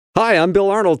Hi, I'm Bill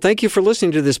Arnold. Thank you for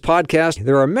listening to this podcast.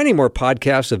 There are many more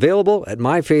podcasts available at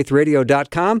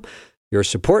myfaithradio.com. Your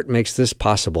support makes this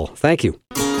possible. Thank you.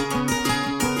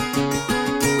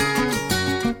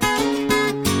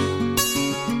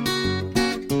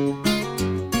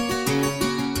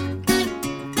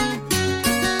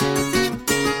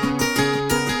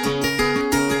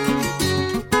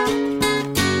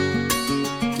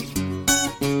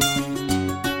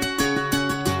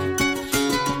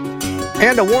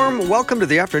 And a warm welcome to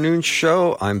the afternoon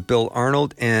show. I'm Bill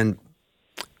Arnold, and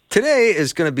today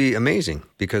is going to be amazing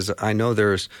because I know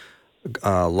there's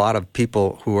a lot of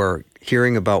people who are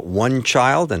hearing about one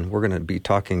child, and we're going to be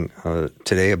talking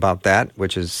today about that,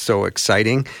 which is so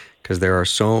exciting because there are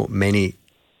so many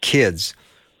kids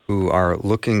who are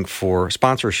looking for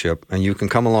sponsorship, and you can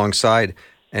come alongside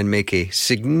and make a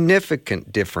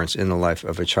significant difference in the life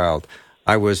of a child.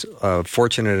 I was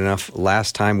fortunate enough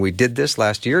last time we did this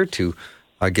last year to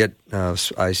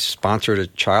I sponsored a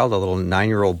child, a little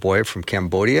 9-year-old boy from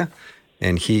Cambodia,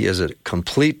 and he is a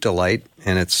complete delight,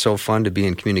 and it's so fun to be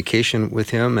in communication with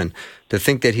him and to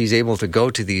think that he's able to go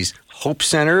to these Hope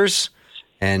Centers,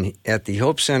 and at the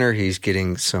Hope Center he's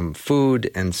getting some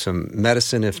food and some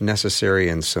medicine if necessary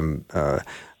and some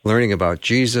learning about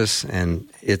Jesus, and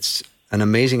it's an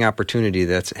amazing opportunity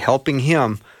that's helping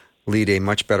him lead a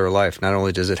much better life. Not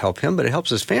only does it help him, but it helps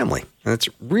his family, and it's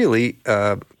really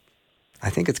I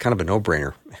think it's kind of a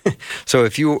no-brainer. So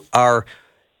if you are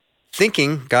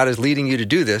thinking God is leading you to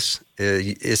do this,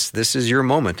 this is your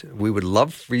moment. We would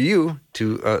love for you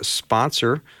to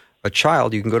sponsor a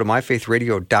child. You can go to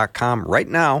myfaithradio.com right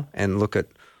now and look at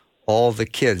all the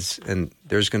kids, and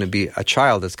there's going to be a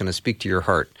child that's going to speak to your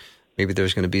heart. Maybe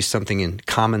there's going to be something in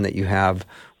common that you have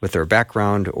with their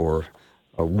background or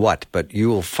what, but you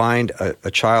will find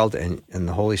a child, and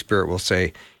the Holy Spirit will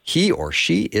say, he or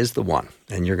she is the one,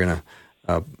 and you're going to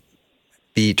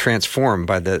be transformed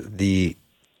by the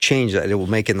change that it will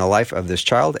make in the life of this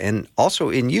child and also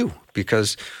in you.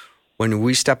 Because when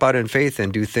we step out in faith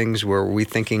and do things where we're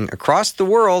thinking across the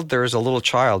world, there's a little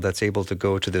child that's able to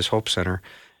go to this Hope Center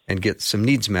and get some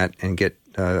needs met and get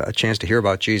a chance to hear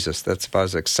about Jesus. That's about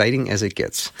as exciting as it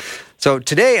gets. So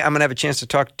today I'm going to have a chance to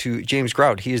talk to James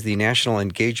Grout. He is the National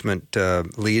Engagement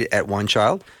Lead at One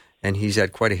Child, and he's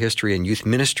had quite a history in youth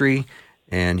ministry,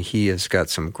 and he has got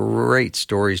some great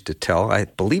stories to tell. I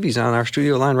believe he's on our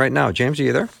studio line right now. James, are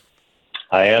you there?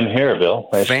 I am here, Bill.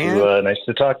 Nice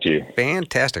to talk to you.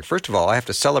 Fantastic. First of all, I have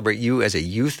to celebrate you as a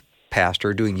youth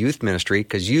pastor doing youth ministry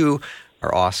because you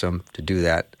are awesome to do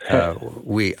that.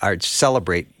 I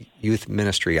celebrate youth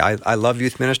ministry. I love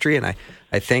youth ministry, and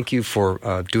I thank you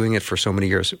for doing it for so many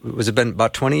years. Was it been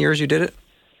about 20 years you did it?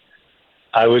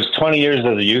 I was 20 years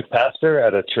as a youth pastor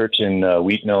at a church in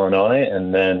Wheaton, Illinois,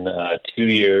 and then 2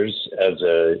 years as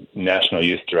a national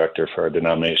youth director for our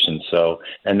denomination. So,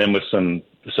 and then with some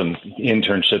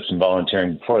internships and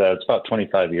volunteering before that, it's about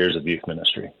 25 years of youth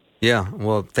ministry. Yeah,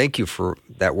 well, thank you for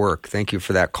that work. Thank you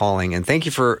for that calling, and thank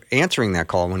you for answering that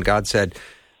call when God said,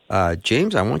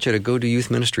 James, I want you to go to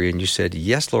youth ministry, and you said,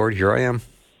 yes, Lord, here I am.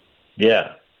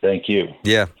 Yeah, thank you.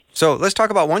 Yeah, so let's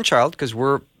talk about One Child, because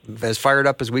we're as fired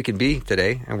up as we can be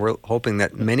today, and we're hoping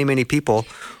that many, many people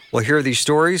will hear these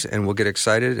stories and will get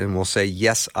excited and will say,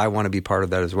 yes, I want to be part of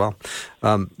that as well.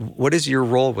 What is your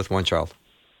role with One Child?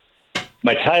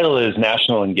 My title is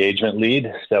National Engagement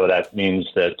Lead, so that means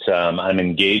that I'm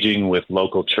engaging with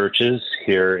local churches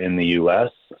here in the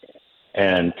U.S.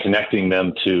 and connecting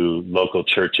them to local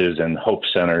churches and Hope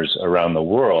Centers around the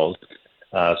world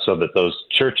so that those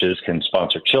churches can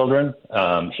sponsor children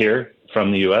here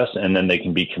from the U.S., and then they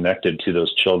can be connected to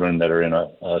those children that are in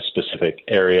a specific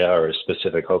area or a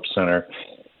specific Hope Center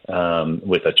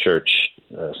with a church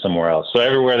somewhere else. So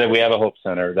everywhere that we have a Hope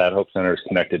Center, that Hope Center is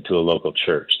connected to a local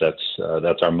church.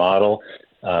 That's our model.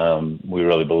 We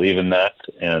really believe in that.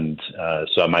 And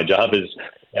so my job is,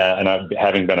 and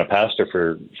having been a pastor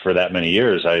for that many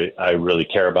years, I really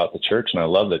care about the church and I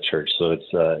love the church. So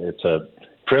it's a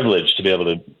privilege to be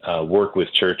able to work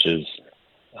with churches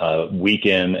week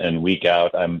in and week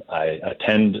out. I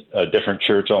attend a different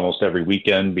church almost every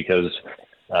weekend because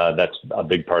that's a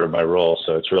big part of my role.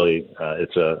 So it's really,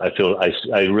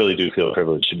 I really do feel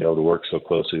privileged to be able to work so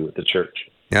closely with the church.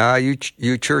 Yeah, you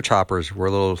church hoppers, we're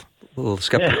a little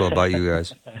skeptical about you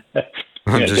guys.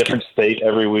 Different state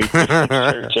every week,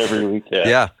 church every week.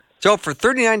 Yeah. So for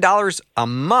 $39 a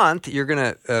month, you're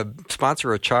going to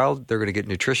sponsor a child. They're going to get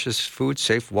nutritious food,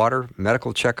 safe water,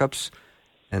 medical checkups,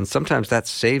 and sometimes that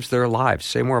saves their lives.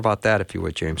 Say more about that, if you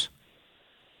would, James.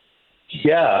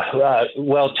 Yeah,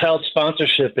 well, child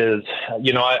sponsorship is,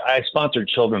 I sponsored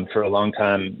children for a long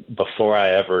time before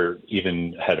I ever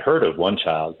even had heard of One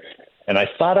Child. And I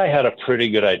thought I had a pretty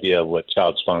good idea of what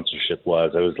child sponsorship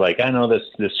was. I was like, I know this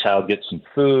child gets some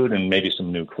food and maybe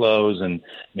some new clothes and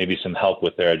maybe some help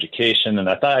with their education. And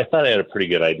I thought I had a pretty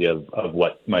good idea of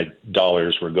what my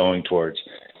dollars were going towards.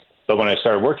 But when I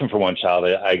started working for One Child,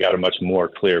 I got a much more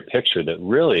clear picture that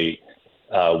really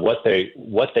what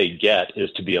they get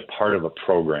is to be a part of a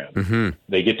program. Mm-hmm.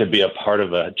 They get to be a part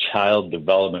of a child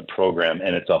development program,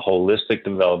 and it's a holistic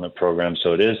development program.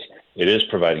 So it is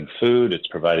providing food, it's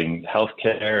providing health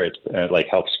care, it's like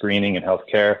health screening and health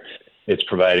care. It's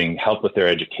providing help with their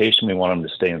education. We want them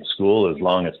to stay in school as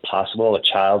long as possible. A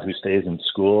child who stays in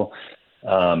school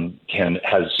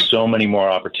has so many more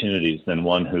opportunities than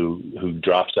one who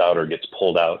drops out or gets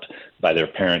pulled out by their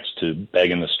parents to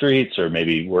beg in the streets or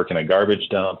maybe work in a garbage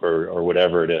dump or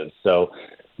whatever it is. So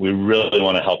we really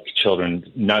want to help children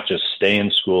not just stay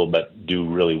in school, but do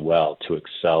really well to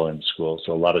excel in school.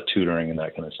 So a lot of tutoring and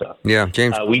that kind of stuff. Yeah,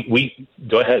 James. We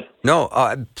go ahead.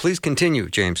 No, please continue,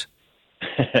 James.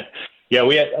 Yeah,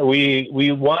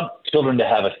 we want children to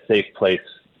have a safe place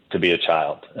to be a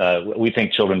child. We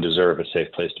think children deserve a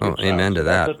safe place to be a child. Amen to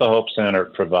that. That's what the Hope Center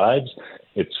provides.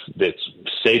 It's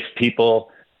safe people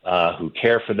who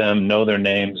care for them, know their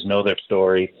names, know their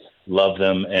story, love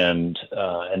them, and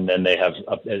then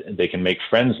they can make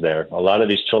friends there. A lot of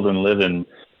these children live in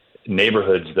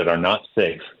neighborhoods that are not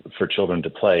safe for children to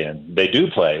play in. They do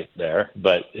play there,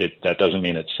 but that doesn't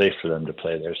mean it's safe for them to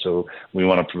play there. So we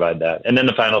want to provide that. And then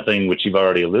the final thing, which you've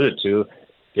already alluded to,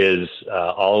 is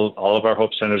all of our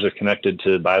Hope Centers are connected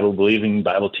to Bible-believing,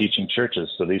 Bible-teaching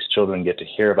churches. So these children get to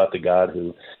hear about the God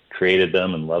who created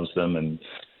them and loves them and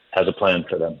has a plan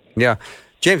for them. Yeah.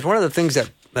 James, one of the things that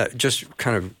just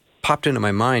kind of popped into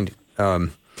my mind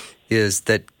is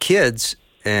that kids,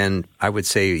 and I would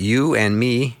say you and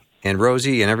me and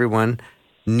Rosie and everyone,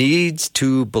 needs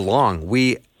to belong.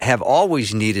 We have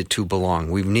always needed to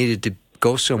belong. We've needed to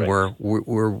go somewhere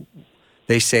where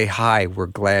they say, hi, we're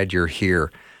glad you're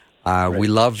here. We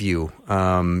love you.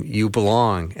 You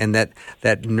belong. And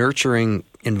that nurturing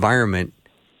environment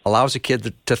allows a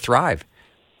kid to thrive.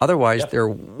 Otherwise, they're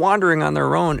wandering on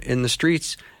their own in the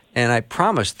streets. And I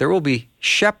promise there will be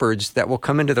shepherds that will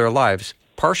come into their lives,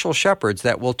 partial shepherds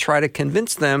that will try to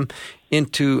convince them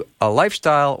into a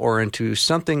lifestyle or into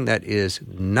something that is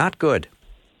not good.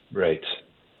 Right.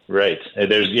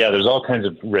 There's all kinds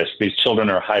of risks. These children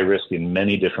are high risk in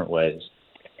many different ways.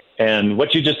 And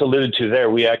what you just alluded to there,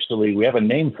 we have a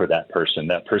name for that person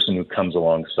who comes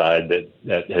alongside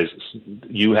that has,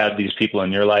 you have these people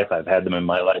in your life, I've had them in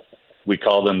my life. We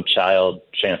call them child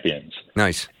champions.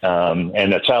 Nice. And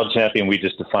a child champion, we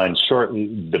just define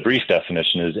shortly, the brief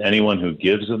definition is anyone who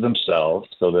gives of themselves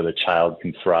so that a child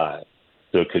can thrive.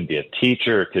 So it could be a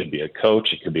teacher, it could be a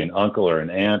coach, it could be an uncle or an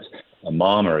aunt, a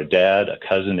mom or a dad, a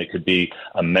cousin, it could be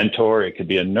a mentor, it could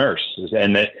be a nurse.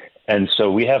 And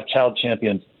so we have child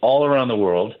champions all around the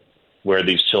world where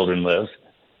these children live,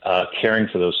 caring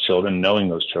for those children, knowing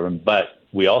those children. But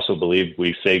we also believe,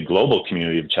 we say global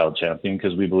community of child champion,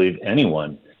 because we believe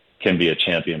anyone can be a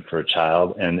champion for a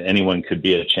child, and anyone could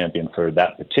be a champion for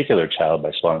that particular child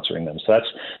by sponsoring them. So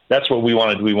that's what we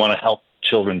want to do. We want to help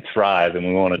children thrive, and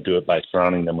we want to do it by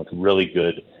surrounding them with really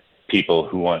good people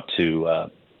who want to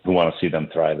see them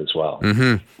thrive as well.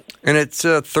 Mm-hmm. And it's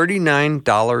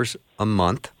 $39 a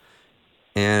month.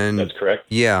 And that's correct.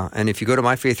 Yeah, and if you go to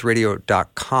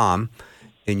myfaithradio.com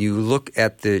and you look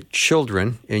at the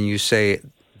children and you say,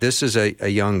 this is a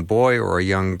young boy or a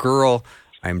young girl,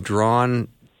 I'm drawn,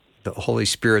 the Holy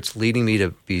Spirit's leading me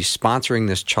to be sponsoring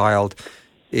this child,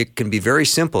 it can be very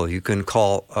simple. You can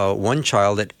call One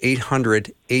Child at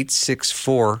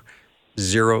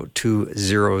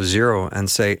 800-864-0200 and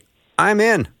say, I'm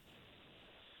in.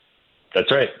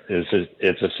 That's right.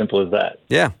 It's as simple as that.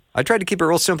 Yeah, I tried to keep it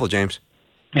real simple, James.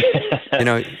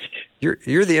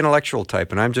 You're the intellectual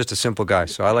type, and I'm just a simple guy,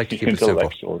 so I like to keep it simple.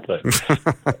 Intellectual type.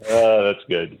 That's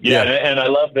good. Yeah. And I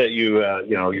love that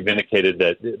you've indicated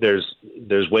that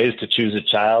there's ways to choose a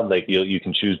child. Like you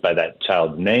can choose by that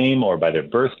child's name, or by their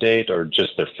birth date, or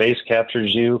just their face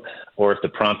captures you, or if the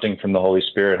prompting from the Holy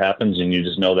Spirit happens and you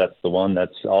just know that's the one.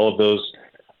 That's all of those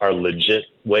are legit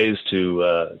ways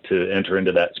to enter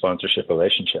into that sponsorship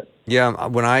relationship. Yeah,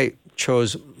 when I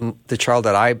chose the child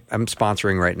that I am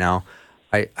sponsoring right now,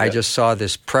 I just saw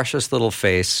this precious little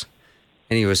face,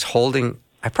 and he was holding,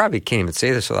 I probably can't even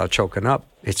say this without choking up.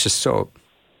 It's just so,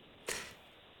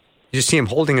 you just see him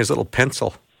holding his little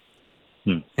pencil,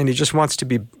 and he just wants to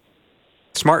be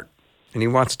smart, and he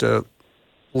wants to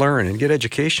learn and get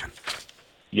education.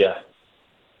 Yeah.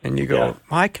 And you go,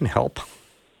 I can help.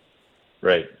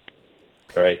 Right.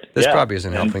 This probably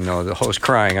isn't helping, though. The host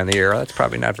crying on the air, that's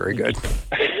probably not very good.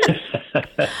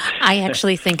 I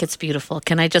actually think it's beautiful.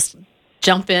 Can I just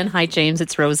jump in? Hi, James.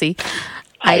 It's Rosie.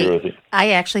 Hi, Rosie.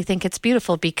 I actually think it's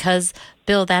beautiful because,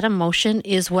 Bill, that emotion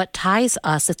is what ties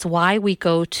us. It's why we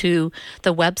go to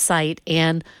the website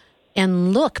and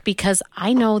look, because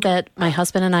I know that my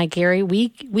husband and I, Gary, we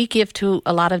give to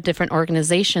a lot of different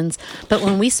organizations, but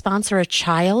when we sponsor a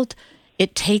child,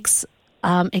 it takes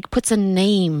it puts a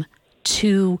name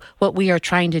to what we are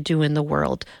trying to do in the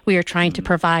world. We are trying to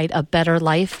provide a better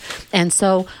life. And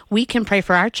so we can pray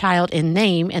for our child in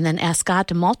name and then ask God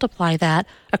to multiply that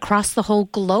across the whole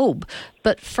globe.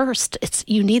 But first,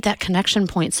 you need that connection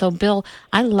point. So, Bill,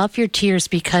 I love your tears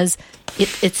because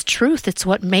it's truth. It's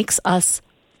what makes us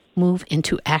move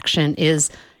into action,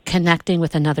 is connecting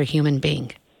with another human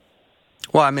being.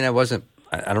 Well, I mean, I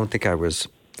don't think I was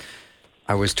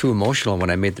too emotional when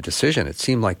I made the decision. It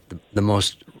seemed like the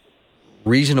most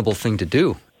reasonable thing to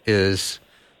do is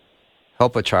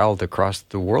help a child across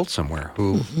the world somewhere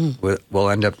who will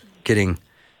end up getting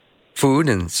food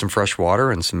and some fresh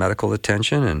water and some medical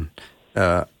attention and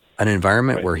an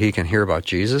environment where he can hear about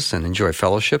Jesus and enjoy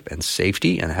fellowship and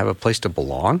safety and have a place to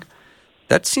belong.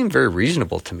 That seemed very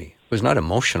reasonable to me. It was not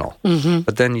emotional.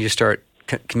 But then you start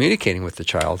communicating with the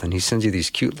child, and he sends you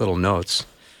these cute little notes,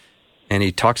 and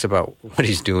he talks about what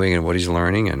he's doing and what he's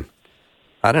learning, and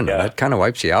I don't know, that kind of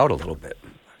wipes you out a little bit.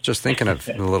 Just thinking of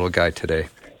the little guy today.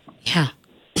 Yeah.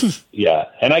 Yeah,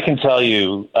 and I can tell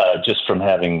you, just from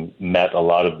having met a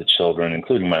lot of the children,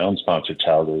 including my own sponsored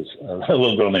child, is a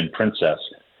little girl named Princess.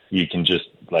 You can just,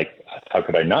 like, how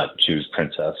could I not choose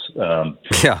Princess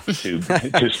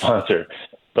to sponsor?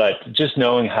 But just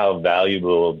knowing how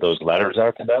valuable those letters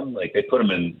are to them, like they put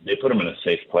them in a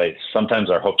safe place. Sometimes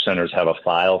our Hope Centers have a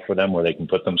file for them where they can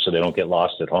put them so they don't get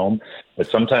lost at home. But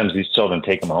sometimes these children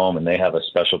take them home and they have a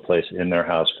special place in their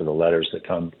house for the letters that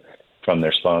come from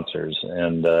their sponsors.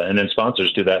 And then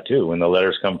sponsors do that too. When the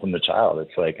letters come from the child,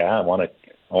 it's like, I want to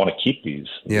keep these.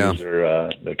 Yeah. These are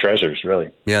they're treasures, really.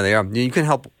 Yeah, they are. You can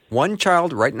help one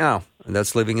child right now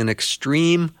that's living in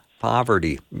extreme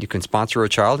poverty. You can sponsor a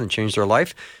child and change their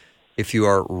life. If you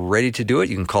are ready to do it,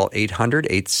 you can call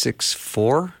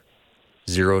 800-864-0200.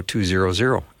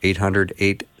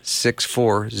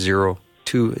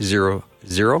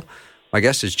 800-864-0200. My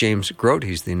guest is James Grout.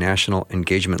 He's the National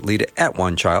Engagement Lead at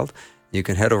One Child. You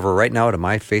can head over right now to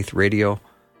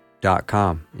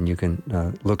myfaithradio.com, and you can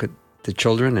look at the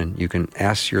children, and you can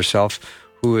ask yourself,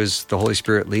 who is the Holy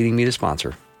Spirit leading me to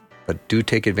sponsor? But do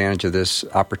take advantage of this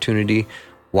opportunity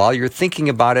while you're thinking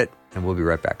about it, and we'll be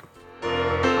right back.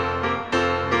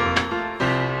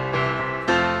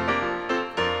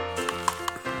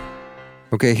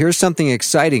 Okay, here's something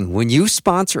exciting. When you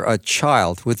sponsor a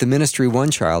child with the ministry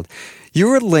One Child, you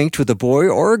are linked with a boy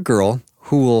or a girl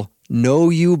who will know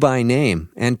you by name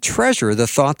and treasure the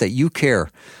thought that you care.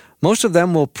 Most of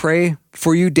them will pray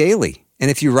for you daily,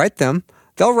 and if you write them,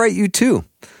 they'll write you too.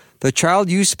 The child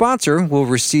you sponsor will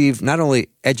receive not only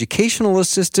educational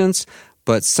assistance,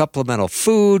 but supplemental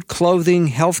food, clothing,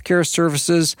 healthcare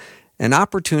services, and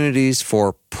opportunities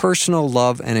for personal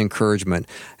love and encouragement,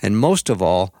 and most of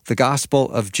all, the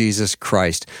gospel of Jesus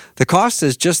Christ. The cost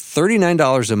is just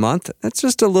 $39 a month. That's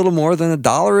just a little more than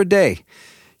 $1 a day.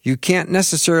 You can't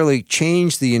necessarily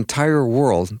change the entire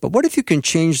world, but what if you can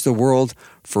change the world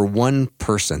for one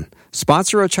person?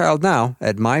 Sponsor a child now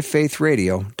at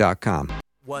myfaithradio.com.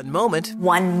 One moment.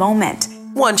 One moment.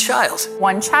 One child.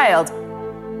 One child.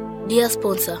 Dear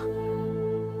sponsor,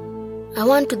 I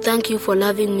want to thank you for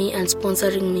loving me and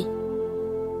sponsoring me.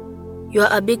 You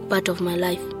are a big part of my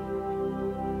life.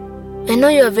 I know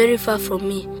you are very far from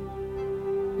me,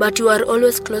 but you are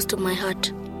always close to my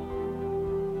heart.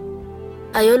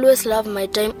 I always love my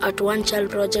time at One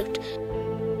Child Project.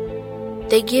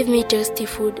 They give me tasty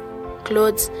food,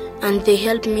 clothes, and they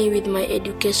help me with my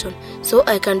education so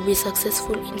I can be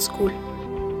successful in school.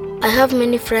 I have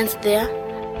many friends there,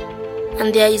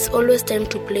 and there is always time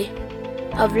to play.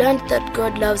 I've learned that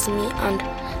God loves me and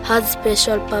has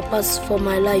special purpose for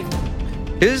my life.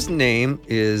 His name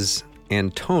is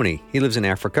Antony. He lives in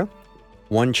Africa.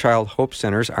 One Child Hope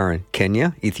Centers are in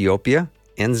Kenya, Ethiopia,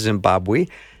 and Zimbabwe,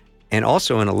 and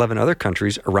also in 11 other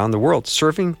countries around the world,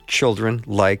 serving children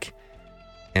like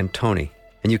Antony.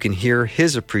 And you can hear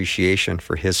his appreciation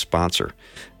for his sponsor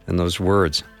in those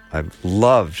words. I've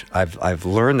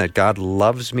learned that God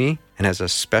loves me and has a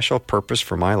special purpose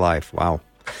for my life. Wow.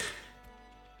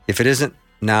 If it isn't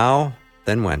now,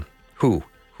 then when? Who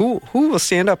will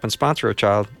stand up and sponsor a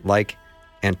child like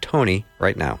Antony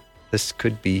right now? This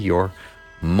could be your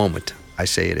moment. I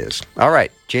say it is. All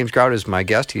right. James Grout is my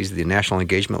guest. He's the National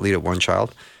Engagement Lead at One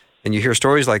Child. And you hear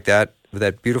stories like that with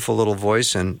that beautiful little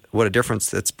voice and what a difference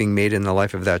that's being made in the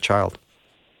life of that child.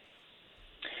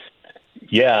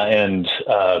 Yeah, and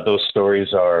those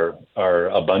stories are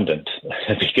abundant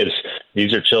because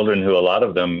these are children who a lot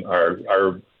of them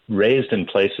are raised in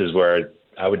places where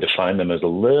I would define them as a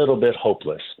little bit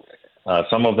hopeless.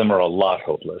 Some of them are a lot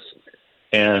hopeless.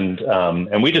 And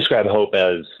we describe hope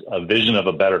as a vision of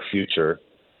a better future,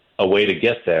 a way to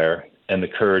get there, and the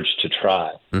courage to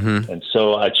try. Mm-hmm. And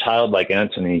so a child like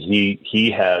Anthony,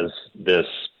 he has this,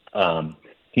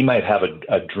 he might have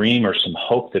a dream or some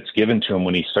hope that's given to him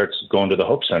when he starts going to the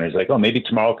Hope Center. He's like, oh, maybe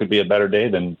tomorrow could be a better day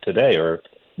than today, or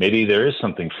maybe there is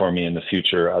something for me in the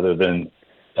future other than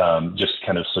just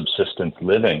kind of subsistence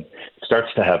living.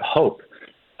 Starts to have hope.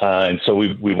 And so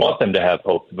we want them to have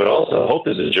hope, but also hope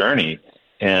is a journey.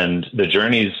 And the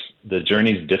journey's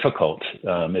difficult.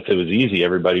 If it was easy,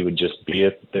 everybody would just be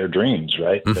at their dreams,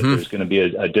 right? Mm-hmm. But there's going to be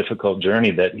a difficult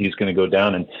journey that he's going to go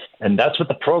down. And that's what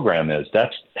the program is.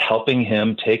 That's helping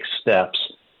him take steps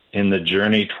in the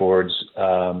journey towards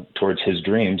his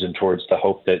dreams and towards the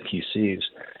hope that he sees.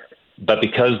 But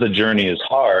because the journey is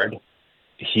hard,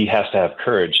 he has to have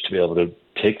courage to be able to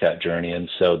take that journey. And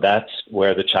so that's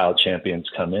where the child champions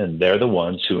come in. They're the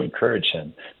ones who encourage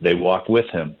him. They walk with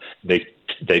him.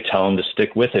 They tell him to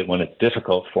stick with it when it's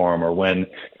difficult for him, or when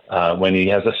he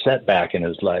has a setback in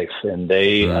his life, and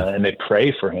they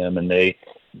pray for him,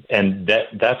 and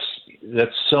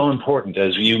that's so important.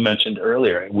 As you mentioned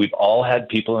earlier, we've all had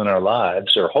people in our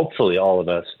lives, or hopefully all of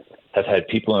us have had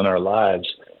people in our lives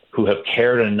who have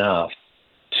cared enough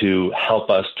to help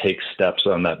us take steps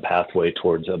on that pathway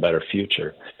towards a better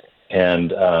future.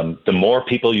 And the more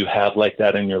people you have like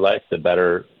that in your life, the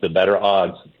better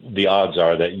odds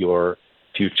are that your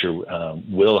future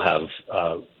will have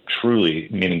truly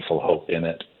meaningful hope in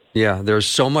it. Yeah, there's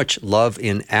so much love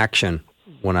in action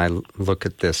when I look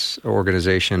at this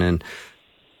organization and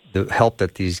the help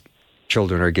that these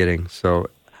children are getting. So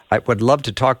I would love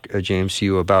to talk, James, to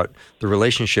you about the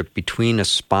relationship between a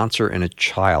sponsor and a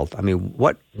child. I mean,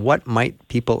 what might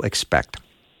people expect?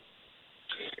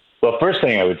 Well, first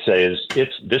thing I would say is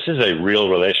this is a real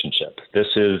relationship. This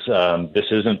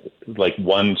isn't like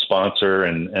one sponsor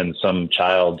and some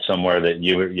child somewhere that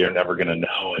you're never going to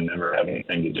know and never have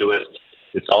anything to do with.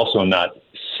 It's also not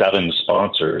 7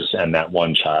 sponsors and that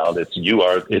one child. It's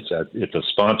a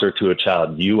sponsor to a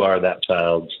child. You are that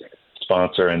child's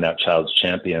sponsor and that child's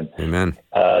champion. Amen.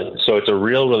 So it's a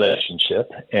real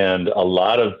relationship, and a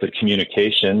lot of the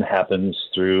communication happens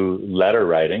through letter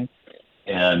writing.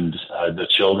 And the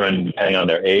children, depending on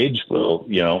their age, will,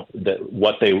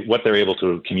 what they're able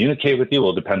to communicate with you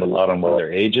will depend a lot on what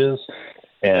their age is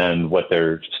and what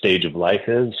their stage of life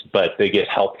is. But they get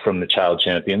help from the child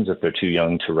champions if they're too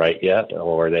young to write yet,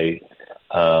 or they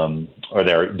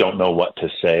don't know what to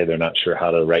say. They're not sure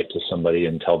how to write to somebody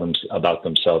and tell them about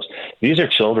themselves. These are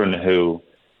children who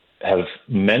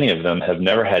many of them have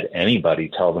never had anybody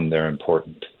tell them they're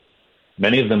important.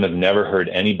 Many of them have never heard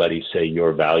anybody say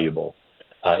you're valuable.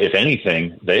 If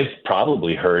anything, they've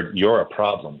probably heard you're a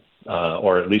problem,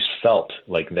 or at least felt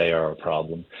like they are a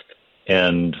problem.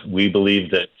 And we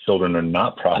believe that children are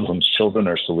not problems. Children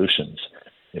are solutions.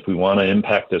 If we want to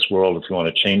impact this world, if we want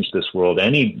to change this world,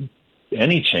 any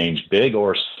change, big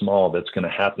or small, that's going to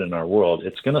happen in our world,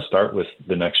 it's going to start with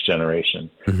the next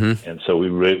generation. Mm-hmm. And so we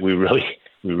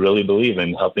really believe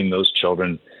in helping those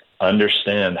children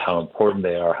understand how important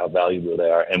they are, how valuable they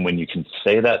are. And when you can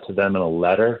say that to them in a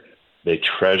letter, they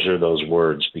treasure those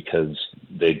words because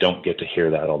they don't get to hear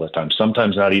that all the time,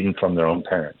 sometimes not even from their own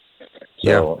parents.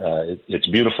 So it's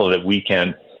beautiful that we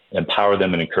can empower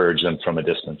them and encourage them from a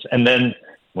distance. And then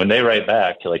when they write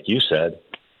back, like you said,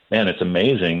 man, it's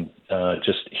amazing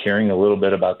just hearing a little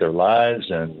bit about their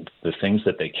lives and the things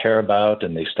that they care about.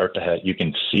 And they start to you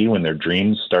can see when their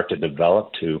dreams start to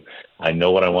develop to, I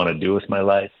know what I want to do with my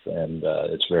life. And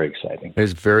it's very exciting.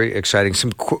 It's very exciting.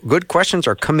 Some good questions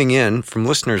are coming in from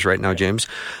listeners right now, James.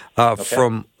 Okay.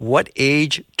 From what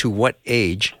age to what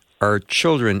age are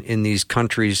children in these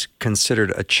countries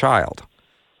considered a child?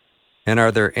 And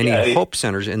are there any hope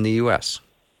centers in the U.S.?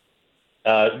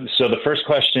 So the first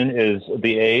question is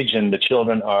the age, and the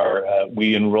children are,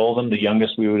 we enroll them. The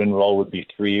youngest we would enroll would be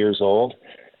 3 years old.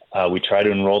 We try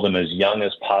to enroll them as young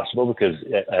as possible because,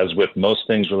 as with most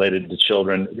things related to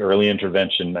children, early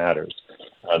intervention matters.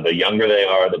 The younger they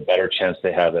are, the better chance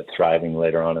they have at thriving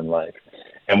later on in life.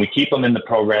 And we keep them in the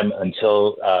program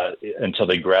until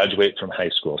they graduate from high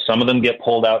school. Some of them get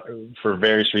pulled out for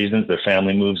various reasons. Their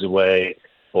family moves away.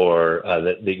 or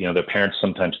that their parents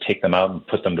sometimes take them out and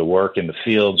put them to work in the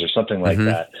fields or something like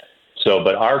that. So,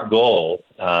 but our goal,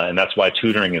 and that's why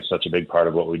tutoring is such a big part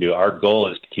of what we do, our goal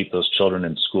is to keep those children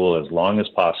in school as long as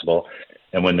possible.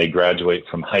 And when they graduate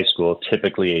from high school,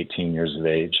 typically 18 years of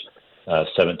age,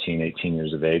 17, 18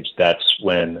 years of age, that's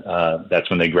when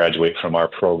they graduate from our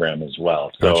program as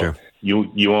well. So Gotcha.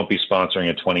 you won't be sponsoring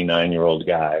a 29-year-old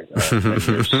guy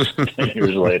 10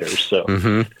 years later. So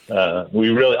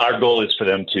our goal is for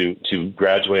them to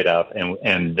graduate out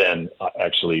and then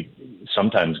actually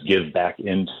sometimes give back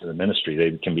into the ministry.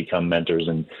 They can become mentors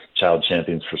and child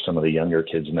champions for some of the younger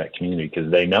kids in that community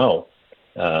because they know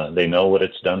what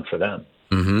it's done for them.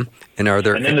 Mm-hmm. And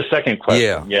then the second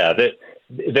question,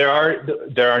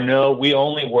 we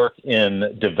only work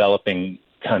in developing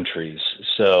countries.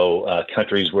 So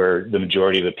countries where the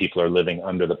majority of the people are living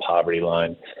under the poverty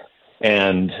line.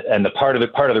 And the part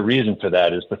of the reason for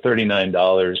that is the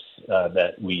 $39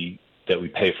 that we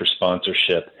pay for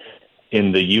sponsorship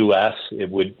in the U.S.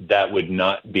 that would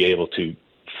not be able to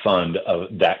fund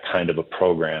that kind of a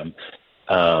program.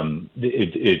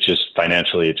 It just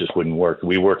financially, it just wouldn't work.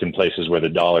 We work in places where the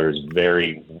dollar is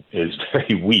very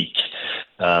weak.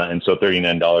 And so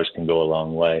 $39 can go a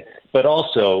long way. But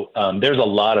also, there's a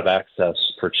lot of access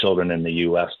for children in the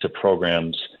U.S. to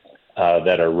programs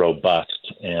that are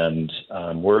robust, and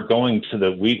we're going to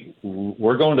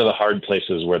the hard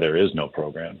places where there is no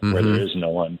program, where there is no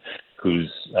one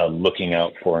who's looking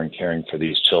out for and caring for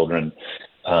these children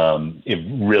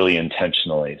really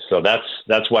intentionally. So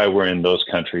that's why we're in those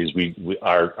countries.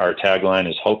 Our tagline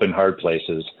is "Hope in Hard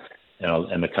Places,"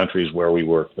 and the countries where we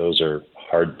work, those are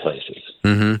hard places.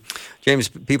 Mm-hmm. James,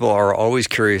 people are always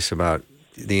curious about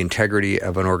the integrity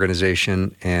of an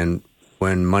organization, and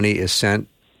when money is sent,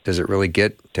 does it really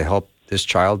get to help this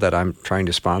child that I'm trying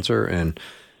to sponsor? And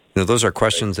those are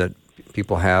questions that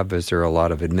people have. Is there a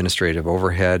lot of administrative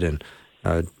overhead, and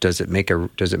does it make a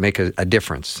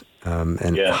difference?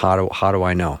 And how do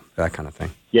I know, that kind of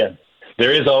thing? Yeah,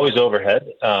 there is always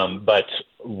overhead, but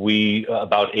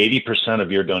about 80%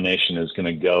 of your donation is going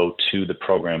to go to the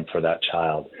program for that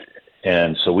child.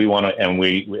 And so we want to, and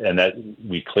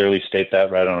we clearly state that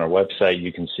right on our website.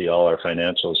 You can see all our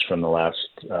financials from the last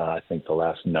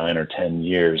 9 or 10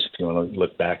 years, if you want to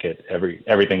look back at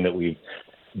everything that we've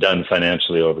done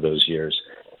financially over those years.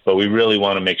 But we really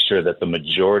want to make sure that the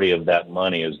majority of that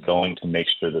money is going to make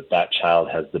sure that child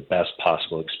has the best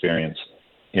possible experience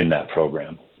in that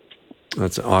program.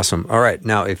 That's awesome. All right.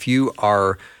 Now, if you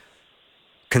are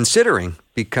considering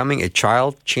becoming a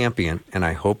child champion, and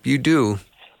I hope you do,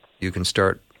 you can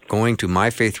start going to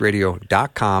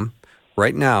myfaithradio.com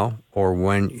right now, or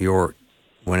when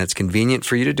it's convenient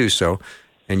for you to do so,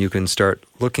 and you can start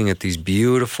looking at these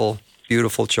beautiful,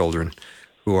 beautiful children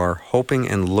who are hoping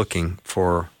and looking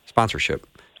for sponsorship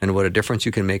and what a difference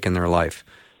you can make in their life.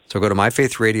 So go to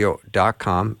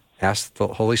myfaithradio.com, ask the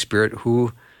Holy Spirit,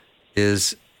 who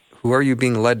are you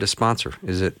being led to sponsor?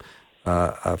 Is it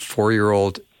a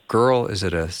 4-year-old girl? Is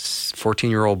it a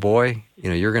 14-year-old boy?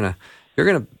 You're gonna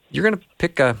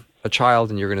pick a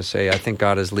child, and you're gonna say, I think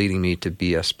God is leading me to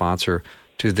be a sponsor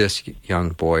to this young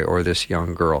boy or this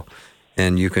young girl.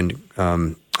 And you can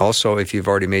also, if you've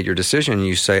already made your decision,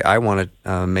 you say, I want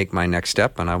to make my next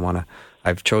step, and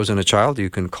I've chosen a child. You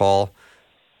can call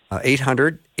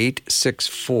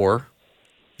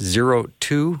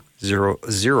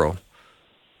 800-864-0200,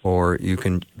 or you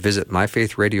can visit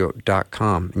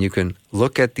myfaithradio.com, and you can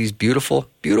look at these beautiful,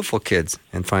 beautiful kids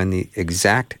and find the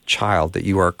exact child that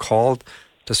you are called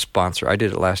to sponsor. I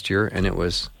did it last year, and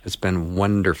it's been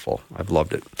wonderful. I've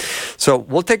loved it. So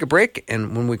we'll take a break,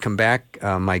 and when we come back,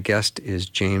 my guest is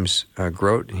James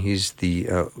Grout. He's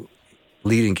the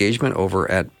lead engagement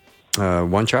over at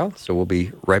One Child. So we'll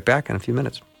be right back in a few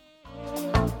minutes.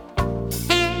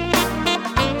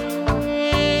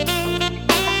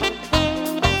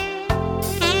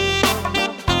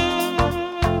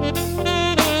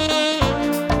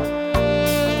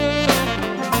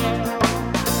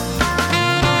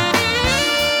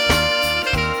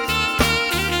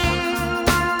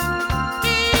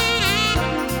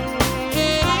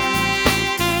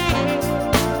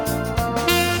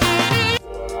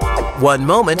 One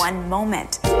moment. One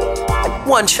moment.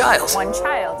 One child. One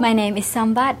child. My name is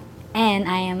Sambat, and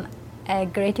I am a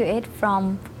graduate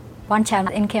from One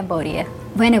Child in Cambodia.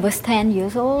 When I was 10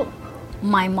 years old,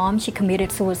 my mom, she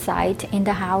committed suicide in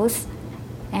the house.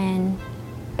 And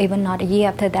even not a year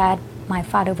after that, my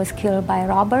father was killed by a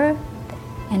robber.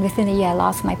 And within a year, I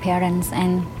lost my parents.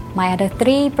 And my other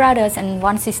 3 brothers and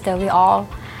 1 sister, we all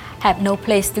have no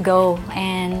place to go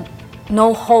and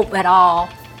no hope at all.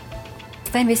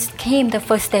 When we came the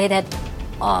first day that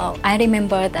I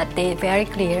remember that day very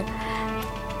clear.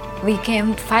 We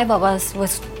came, 5 of us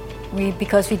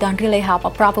because we don't really have a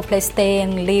proper place to stay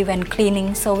and live and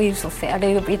cleaning, so we felt a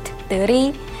little bit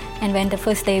dirty. And when the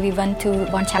first day we went to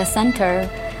One Child Center,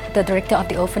 the director of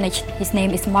the orphanage, his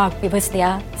name is Mark, he was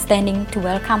there standing to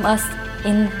welcome us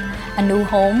in a new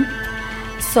home.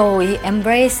 So he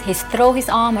embraced, he threw his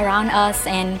arm around us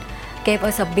and gave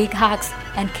us a big hug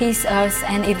and kissed us,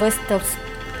 and it was the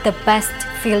best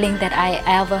feeling that I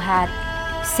ever had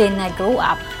since I grew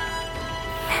up.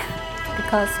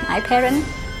 Because my parents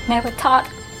never taught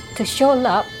to show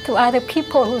love to other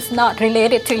people who's not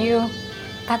related to you.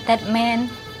 But that man,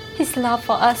 his love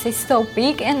for us is so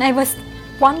big, and I was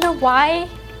wonder why.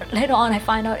 Later on I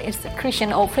find out it's a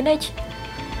Christian orphanage,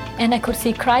 and I could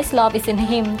see Christ's love is in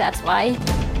him, that's why.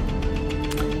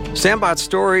 Sambot's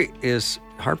story is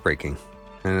heartbreaking,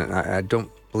 and I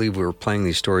don't believe we were playing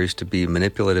these stories to be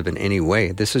manipulative in any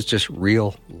way. This is just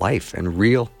real life and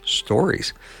real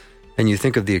stories. And you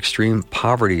think of the extreme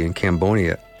poverty in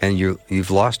Cambodia, and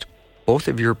you've lost both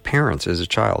of your parents as a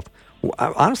child.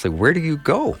 Honestly, where do you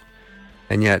go?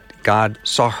 And yet God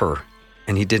saw her,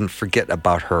 and he didn't forget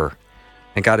about her.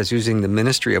 And God is using the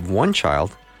ministry of One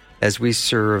Child as we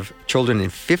serve children in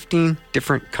 15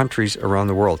 different countries around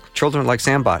the world. Children like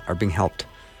Sambot are being helped.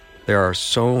 There are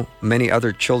so many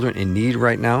other children in need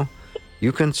right now.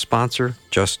 You can sponsor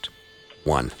just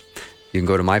one. You can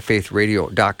go to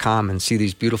myfaithradio.com and see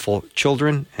these beautiful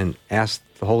children and ask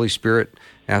the Holy Spirit,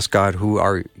 ask God, who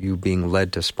are you being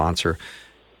led to sponsor?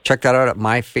 Check that out at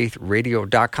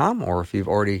myfaithradio.com, or if you've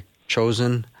already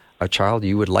chosen a child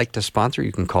you would like to sponsor,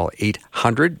 you can call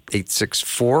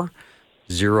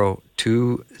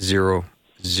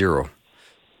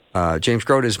 800-864-0200. James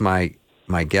Grout is my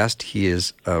guest. He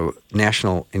is a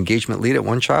national engagement lead at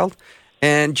One Child.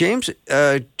 And James,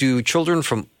 do children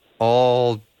from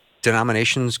all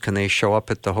denominations, can they show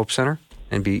up at the Hope Center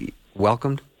and be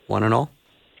welcomed, one and all?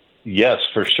 Yes,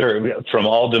 for sure. From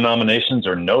all denominations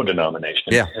or no denomination.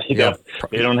 Yeah.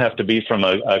 They don't have to be from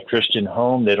a Christian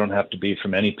home. They don't have to be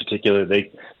from any particular, they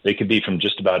could be from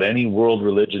just about any world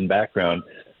religion background.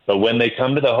 But when they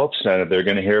come to the Hope Center, they're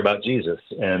going to hear about Jesus.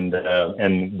 And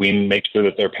we make sure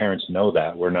that their parents know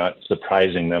that. We're not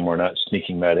surprising them. We're not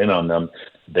sneaking that in on them.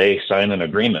 They sign an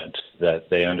agreement that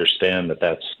they understand that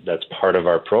that's part of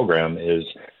our program, is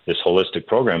this holistic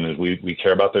program, is we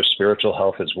care about their spiritual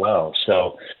health as well.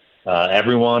 So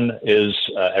everyone is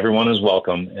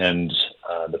welcome, and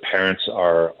the parents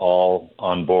are all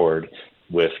on board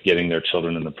with getting their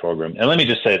children in the program. And let me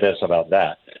just say this about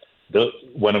that.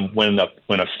 When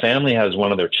a family has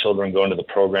one of their children go into the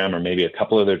program, or maybe a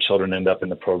couple of their children end up in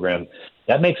the program,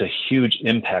 that makes a huge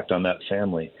impact on that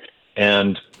family.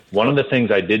 And one of the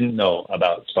things I didn't know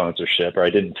about sponsorship, or I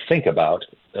didn't think about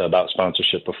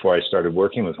sponsorship before I started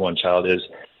working with One Child, is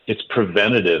it's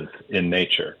preventative in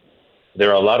nature. There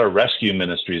are a lot of rescue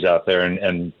ministries out there,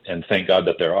 and thank God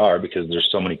that there are, because there's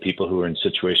so many people who are in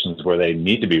situations where they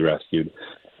need to be rescued.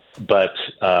 But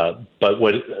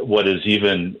what is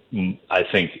even, I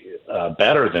think,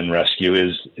 better than rescue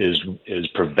is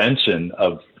prevention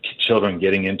of children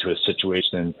getting into a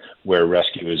situation where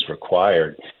rescue is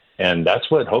required. And that's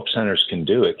what Hope Centers can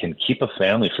do. It can keep a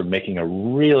family from making a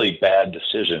really bad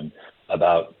decision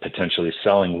about potentially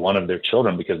selling one of their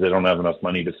children because they don't have enough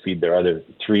money to feed their other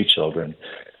 3 children,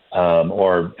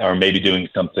 or maybe doing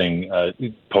something,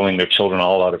 pulling their children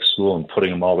all out of school and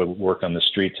putting them all to work on the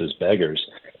streets as beggars.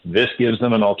 This gives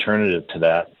them an alternative to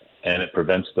that, and it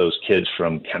prevents those kids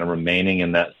from kind of remaining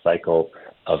in that cycle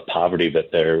of poverty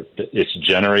it's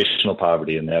generational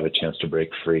poverty, and they have a chance to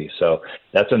break free. So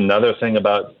that's another thing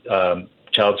about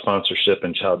child sponsorship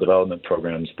and child development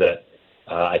programs that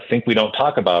I think we don't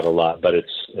talk about a lot, but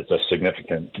it's a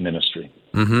significant ministry.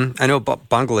 Mm-hmm. I know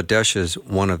Bangladesh is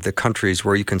one of the countries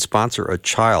where you can sponsor a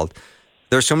child.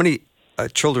 There are so many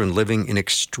children living in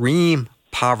extreme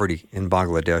poverty in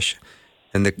Bangladesh,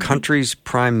 and the country's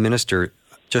prime minister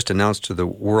just announced to the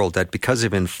world that because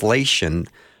of inflation,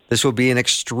 this will be an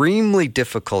extremely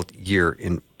difficult year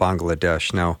in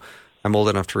Bangladesh. Now, I'm old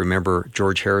enough to remember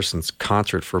George Harrison's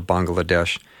concert for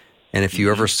Bangladesh, and if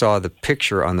you ever saw the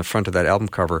picture on the front of that album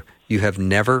cover, you have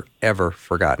never, ever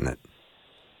forgotten it.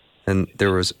 And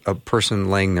there was a person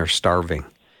laying there starving.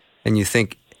 And you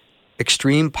think,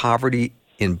 extreme poverty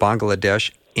in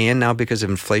Bangladesh, and now because of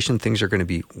inflation, things are going to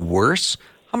be worse?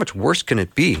 How much worse can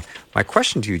it be? My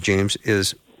question to you, James,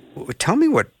 is tell me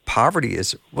what poverty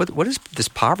is. What is this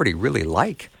poverty really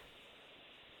like?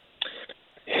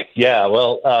 Yeah,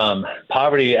 well,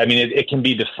 poverty, I mean, it can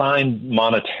be defined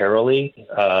monetarily.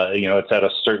 It's at a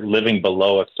certain, living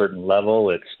below a certain level.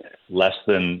 It's less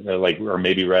than or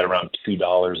maybe right around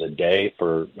 $2 a day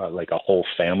for like a whole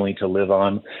family to live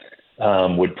on,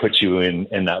 would put you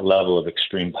in that level of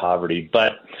extreme poverty.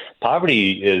 But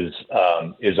poverty is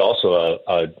also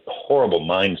a horrible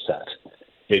mindset.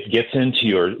 It gets into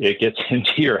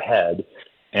your head,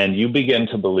 and you begin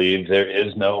to believe there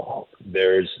is no hope.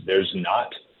 There's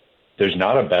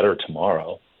not a better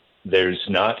tomorrow. There's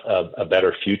not a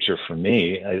better future for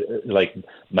me. Like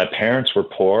my parents were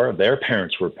poor. Their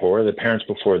parents were poor. The parents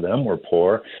before them were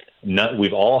poor.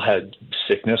 We've all had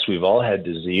sickness. We've all had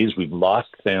disease. We've lost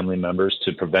family members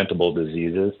to preventable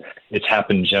diseases. It's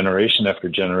happened generation after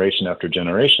generation after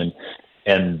generation.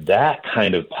 And that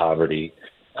kind of poverty,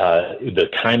 the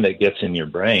kind that gets in your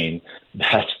brain,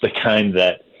 that's the kind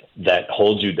that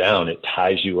holds you down. It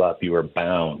ties you up. You are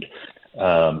bound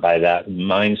by that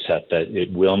mindset that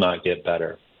it will not get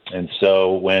better. And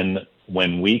so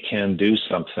when we can do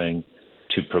something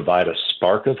to provide a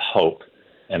spark of hope,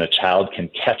 and a child can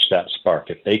catch that spark,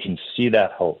 if they can see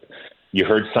that hope. You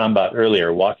heard Sambat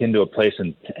earlier, walk into a place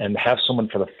and have someone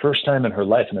for the first time in her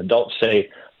life, an adult, say,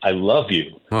 I love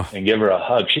you, and give her a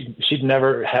hug. She'd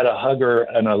never had a hug or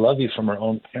an I love you from her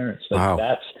own parents.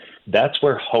 Wow. That's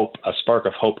where hope, a spark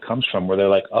of hope comes from, where they're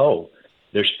like, oh,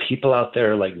 there's people out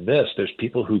there like this. There's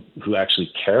people who actually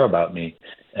care about me,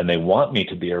 and they want me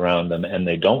to be around them, and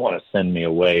they don't want to send me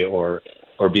away or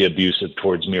be abusive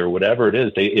towards me or whatever it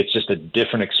is. It's just a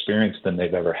different experience than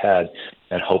they've ever had,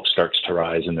 and hope starts to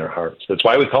rise in their hearts. That's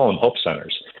why we call them hope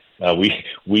centers.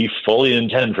 We fully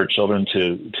intend for children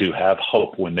to have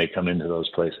hope when they come into those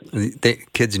places.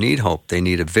 Kids need hope. They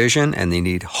need a vision, and they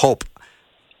need hope,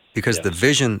 because the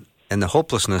vision and the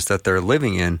hopelessness that they're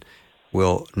living in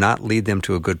will not lead them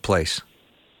to a good place.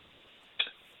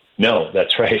 No,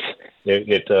 that's right.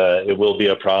 It will be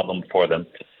a problem for them.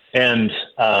 And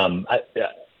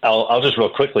I'll just real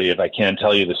quickly, if I can,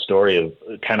 tell you the story of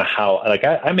kind of how,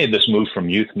 I made this move from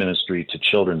youth ministry to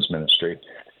children's ministry.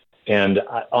 And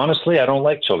honestly, I don't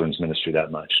like children's ministry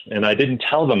that much. And I didn't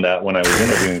tell them that when I was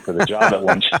interviewing for the job at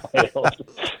One Child.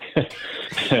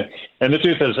 And the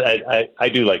truth is, I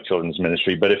do like children's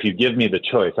ministry, but if you give me the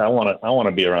choice, I want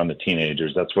to be around the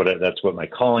teenagers. That's what my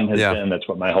calling has been. That's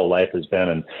what my whole life has been.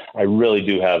 And I really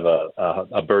do have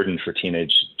a burden for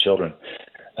teenage children.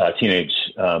 Teenage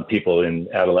people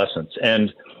in adolescence.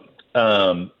 And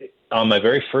on my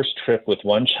very first trip with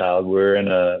One Child, we were in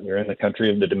the country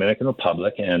of the Dominican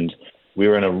Republic, and we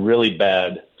were in a really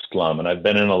bad slum. And I've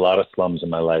been in a lot of slums in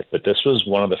my life, but this was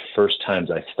one of the first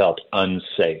times I felt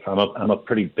unsafe. I'm a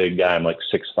pretty big guy. I'm like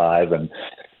 6'5",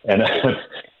 and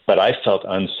but I felt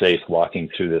unsafe walking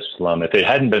through this slum. If it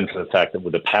hadn't been for the fact that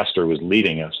the pastor was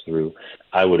leading us through,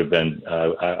 I would have been.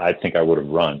 I think I would have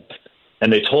run.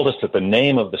 And they told us that the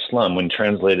name of the slum, when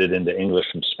translated into English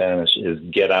from Spanish, is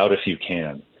 "Get Out If You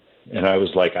Can." And I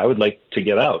was like, I would like to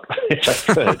get out if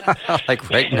I could. Like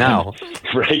right now.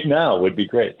 Right now would be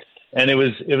great. And it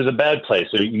was a bad place.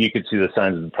 So you could see the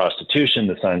signs of prostitution,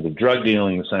 the signs of drug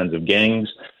dealing, the signs of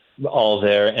gangs, all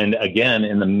there. And again,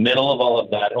 in the middle of all of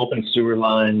that, open sewer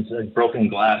lines, broken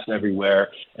glass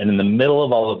everywhere. And in the middle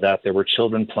of all of that, there were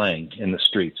children playing in the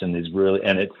streets, and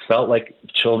it felt like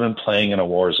children playing in a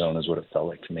war zone is what it felt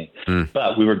like to me.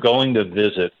 But we were going to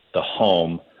visit the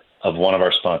home of one of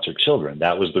our sponsored children.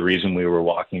 That was the reason we were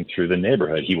walking through the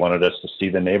neighborhood. He wanted us to see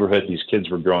the neighborhood these kids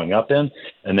were growing up in,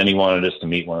 and then he wanted us to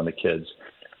meet one of the kids.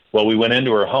 Well, we went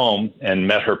into her home and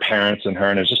met her parents and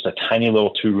her, and it was just a tiny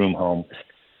little 2-room home.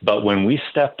 But when we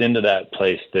stepped into that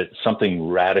place, that something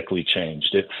radically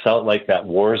changed. It felt like that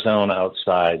war zone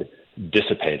outside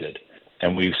dissipated.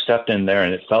 And we stepped in there,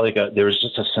 and it felt like there was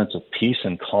just a sense of peace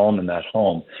and calm in that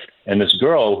home. And this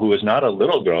girl, who was not a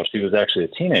little girl, she was actually a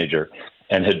teenager,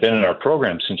 and had been in our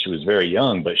program since she was very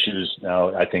young, but she was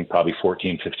now, I think, probably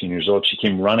 14, 15 years old. She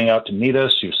came running out to meet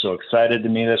us. She was so excited to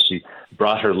meet us. She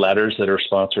brought her letters that her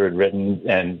sponsor had written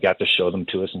and got to show them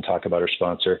to us and talk about her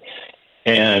sponsor.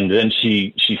 And then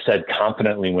she said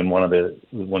confidently, when one of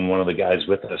the guys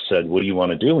with us said, "What do you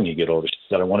want to do when you get older?" She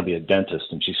said, "I want to be a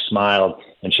dentist." And she smiled,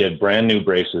 and she had brand new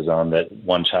braces on that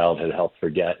One Child had helped her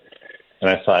get. And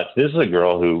I thought, this is a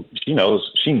girl who she knows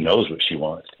what she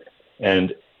wants.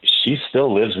 And she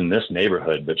still lives in this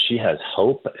neighborhood, but she has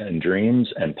hope and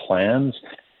dreams and plans,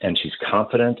 and she's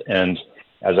confident. And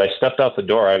as I stepped out the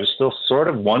door, I was still sort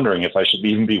of wondering if I should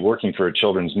even be working for a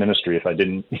children's ministry if I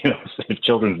didn't, if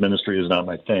children's ministry is not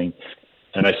my thing.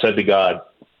 And I said to God,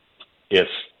 if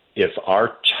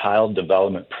our child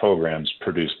development programs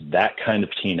produce that kind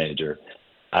of teenager,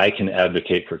 I can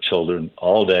advocate for children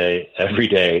all day, every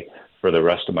day, for the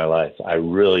rest of my life. I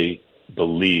really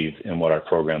believe in what our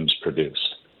programs produce.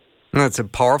 Well, it's a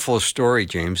powerful story,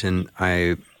 James, and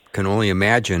I can only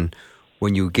imagine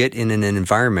when you get in an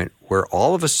environment where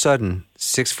all of a sudden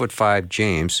 6'5"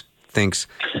 James thinks,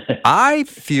 I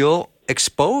feel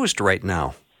exposed right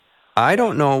now. I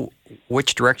don't know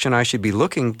which direction I should be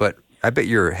looking, but I bet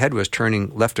your head was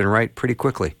turning left and right pretty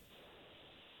quickly.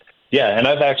 Yeah, and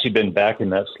I've actually been back in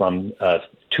that slum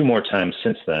 2 more times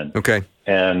since then. Okay.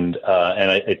 And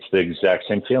it's the exact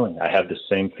same feeling. I have the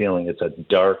same feeling. It's a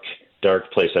dark,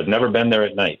 dark place. I've never been there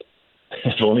at night.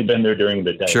 I've only been there during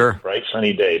the day. Sure. It's a bright,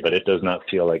 sunny day, but it does not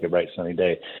feel like a bright, sunny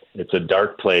day. It's a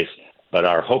dark place, but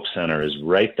our Hope Center is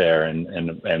right there,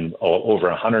 and over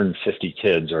 150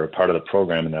 kids are a part of the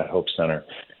program in that Hope Center.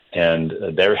 And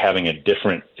they're having a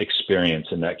different experience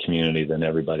in that community than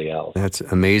everybody else. That's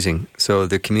amazing. So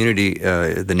the community,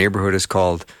 the neighborhood is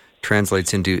called,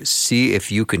 translates into "See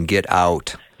If You Can Get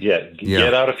Out." Yeah,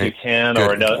 get out if you can,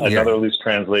 or another loose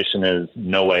translation is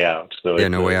 "No Way Out." So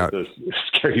no way out. It's a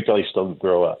scary place to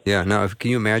grow up. Yeah. Now, can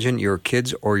you imagine your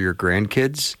kids or your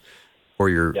grandkids or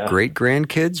your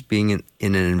great-grandkids being in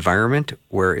an environment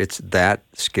where it's that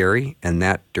scary and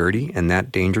that dirty and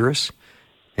that dangerous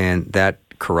and that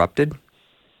corrupted?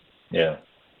 Yeah.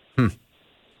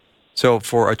 So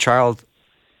for a child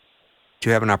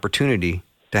to have an opportunity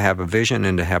to have a vision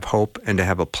and to have hope and to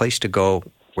have a place to go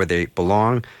where they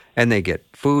belong and they get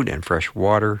food and fresh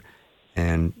water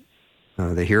and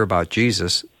they hear about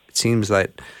Jesus, it seems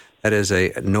like that is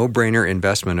a no-brainer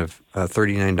investment of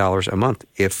 $39 a month.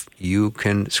 If you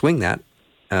can swing that,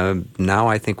 now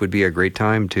I think would be a great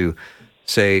time to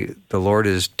say, the Lord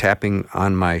is tapping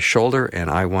on my shoulder and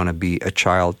I want to be a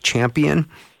child champion.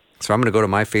 So I'm going to go to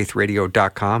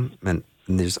myfaithradio.com and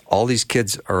there's all these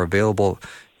kids are available.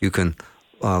 You can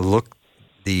look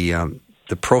the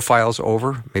profiles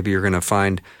over. Maybe you're going to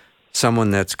find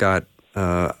someone that's got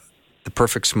the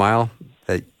perfect smile,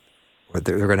 that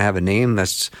they're going to have a name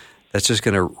that's just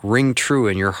going to ring true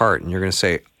in your heart, and you're going to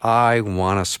say, I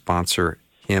want to sponsor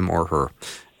him or her.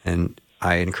 And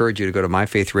I encourage you to go to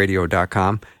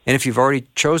myfaithradio.com. And if you've already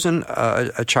chosen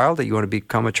a child that you want to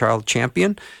become a child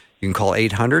champion, you can call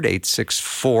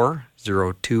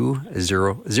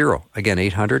 800-864-0200. Again,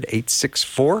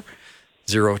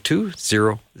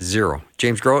 800-864-0200.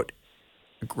 James Grout.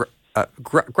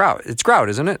 Grout. It's Grout,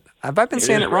 isn't it? Have I been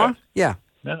saying it wrong? Yeah.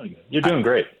 No, you're doing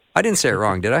great. I didn't say it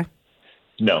wrong, did I?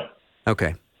 No.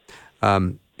 Okay.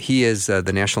 He is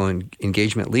the National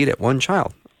Engagement Lead at One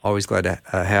Child. Always glad to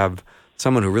have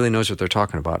someone who really knows what they're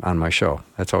talking about on my show.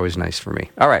 That's always nice for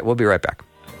me. All right, we'll be right back.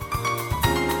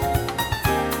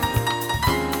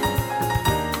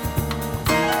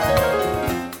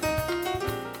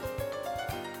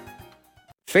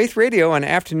 Faith Radio and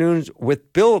Afternoons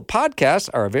with Bill podcasts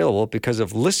are available because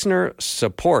of listener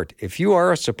support. If you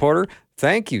are a supporter,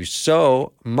 thank you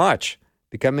so much.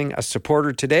 Becoming a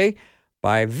supporter today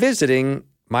by visiting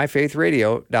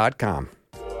myfaithradio.com.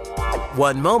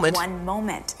 One moment. One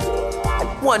moment.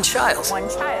 One child. One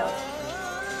child.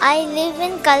 I live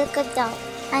in Calcutta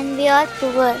and we are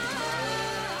poor.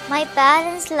 My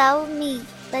parents love me,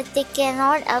 but they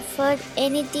cannot afford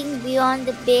anything beyond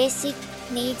the basic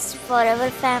needs for our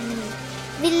family.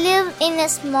 We live in a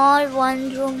small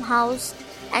one-room house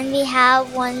and we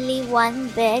have only one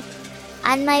bed,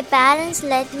 and my parents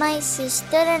let my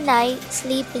sister and I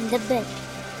sleep in the bed,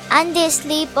 and they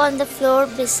sleep on the floor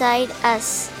beside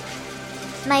us.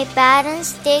 My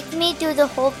parents take me to the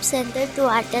Hope Center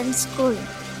to attend school.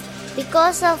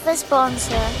 Because of a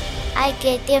sponsor, I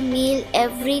get a meal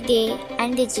every day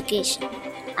and education.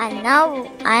 And now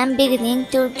I am beginning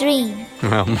to dream.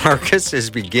 Well, Marcus is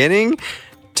beginning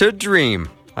to dream.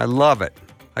 I love it.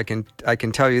 I can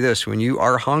tell you this. When you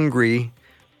are hungry,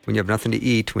 when you have nothing to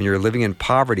eat, when you're living in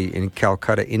poverty in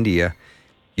Calcutta, India,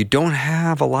 you don't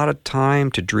have a lot of time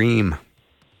to dream.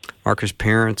 Marcus'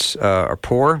 parents are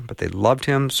poor, but they loved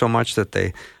him so much that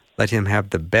they let him have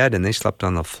the bed and they slept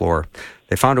on the floor.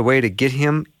 They found a way to get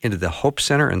him into the Hope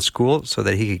Center and school so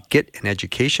that he could get an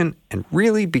education and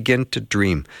really begin to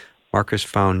dream. Marcus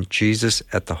found Jesus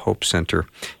at the Hope Center.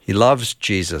 He loves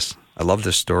Jesus. I love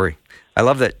this story. I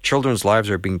love that children's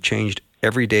lives are being changed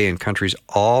every day in countries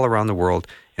all around the world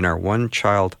in our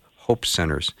one-child Hope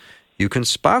Centers. You can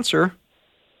sponsor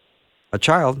a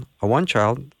one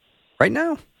child, right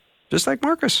now, just like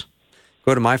Marcus.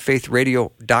 Go to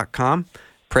myfaithradio.com,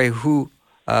 pray who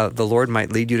the Lord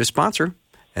might lead you to sponsor,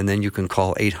 and then you can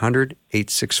call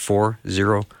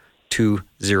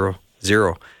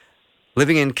 800-864-0200.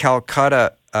 Living in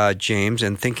Calcutta, James,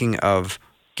 and thinking of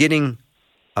getting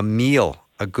a meal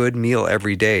a good meal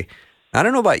every day. I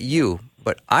don't know about you,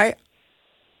 but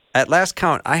at last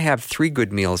count, I have 3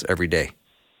 good meals every day.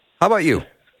 How about you?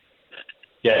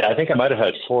 Yeah, I think I might have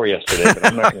had 4 yesterday, but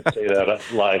I'm not going to say that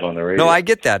live on the radio. No, I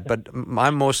get that, but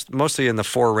I'm mostly in the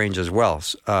 4 range as well.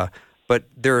 But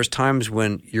there's times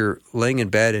when you're laying in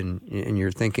bed and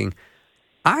you're thinking,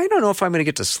 I don't know if I'm going to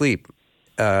get to sleep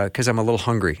because I'm a little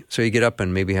hungry. So you get up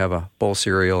and maybe have a bowl of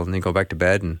cereal and then go back to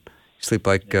bed and sleep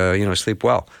sleep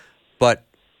well. But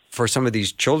for some of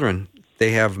these children,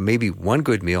 they have maybe 1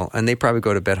 good meal and they probably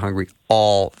go to bed hungry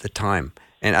all the time.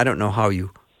 And I don't know how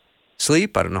you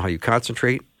sleep. I don't know how you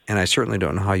concentrate. And I certainly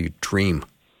don't know how you dream,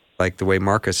 like the way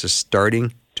Marcus is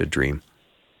starting to dream.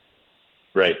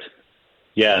 Right.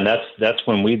 Yeah, and that's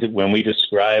when we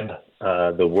describe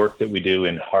the work that we do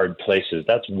in hard places.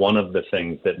 That's one of the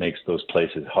things that makes those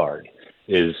places hard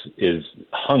is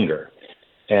hunger.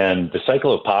 And the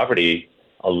cycle of poverty,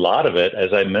 a lot of it,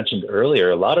 as I mentioned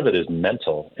earlier, a lot of it is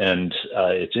mental, and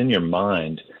it's in your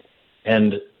mind.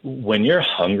 And when you're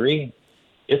hungry,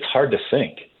 it's hard to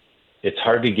think. It's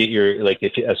hard to get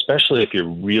especially if you're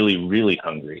really, really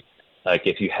hungry. Like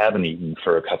if you haven't eaten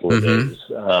for a couple of days,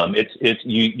 it's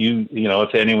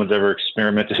if anyone's ever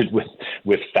experimented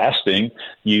with fasting,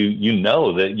 you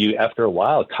know that after a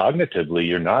while cognitively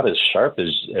you're not as sharp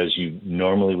as you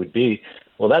normally would be.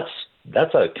 Well,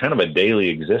 that's a kind of a daily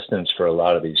existence for a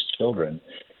lot of these children,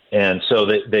 and so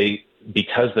they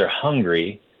because they're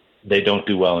hungry, they don't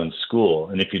do well in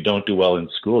school. And if you don't do well in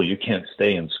school, you can't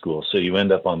stay in school, so you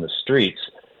end up on the streets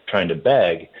trying to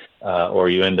beg. Or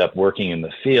you end up working in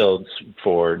the fields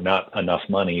for not enough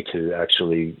money to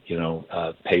actually,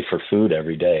 pay for food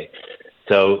every day.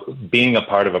 So being a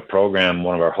part of a program,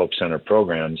 one of our Hope Center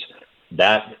programs,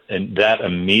 that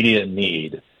immediate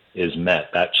need is met.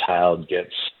 That child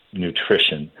gets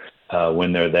nutrition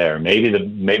when they're there. Maybe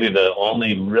the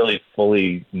only really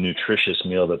fully nutritious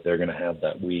meal that they're going to have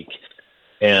that week.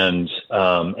 And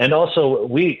also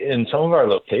we, in some of our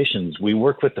locations, we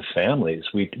work with the families.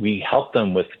 We help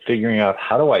them with figuring out,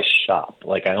 how do I shop?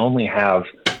 Like I only have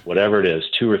whatever it is,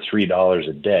 $2 or $3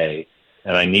 a day,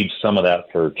 and I need some of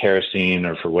that for kerosene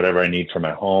or for whatever I need for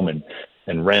my home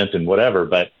and rent and whatever.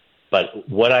 But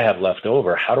what I have left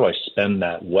over, how do I spend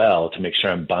that well to make sure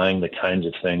I'm buying the kinds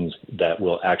of things that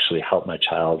will actually help my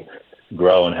child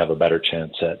grow and have a better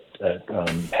chance at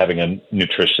having a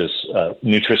nutritious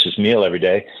meal every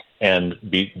day and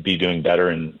be doing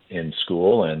better in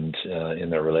school and in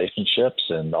their relationships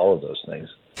and all of those things.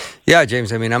 Yeah,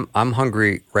 James, I mean, I'm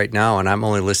hungry right now and I'm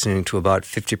only listening to about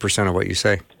 50% of what you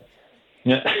say.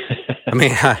 Yeah. I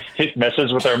mean, it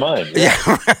messes with our mind. Yeah.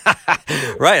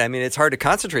 Right. I mean, it's hard to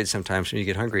concentrate sometimes when you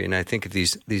get hungry. And I think of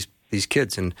these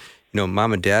kids, and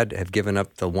mom and dad have given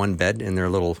up the 1 bed in their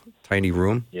little tiny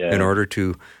room in order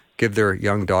to give their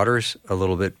young daughters a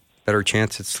little bit better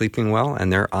chance at sleeping well,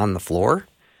 and they're on the floor.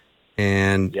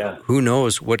 And who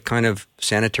knows what kind of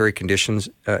sanitary conditions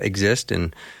exist,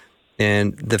 and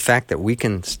the fact that we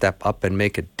can step up and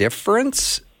make a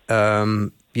difference,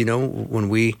 when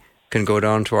we can go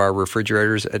down to our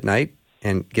refrigerators at night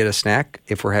and get a snack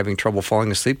if we're having trouble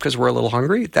falling asleep because we're a little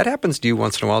hungry. That happens to you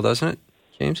once in a while, doesn't it,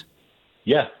 James?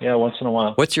 Yeah, once in a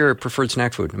while. What's your preferred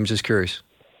snack food? I'm just curious.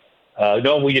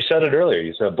 No, well, you said it earlier.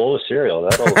 You said a bowl of cereal.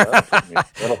 That'll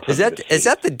is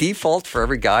that the default for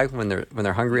every guy when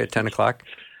they're hungry at 10 o'clock?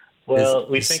 Well,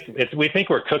 we think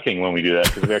we're cooking when we do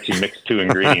that because we actually mix 2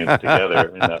 ingredients together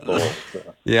in that bowl.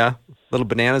 So. Yeah, little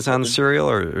bananas on the cereal,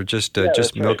 or just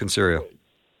milk and cereal.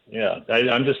 Yeah,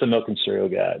 I'm just a milk and cereal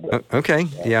guy. But, okay,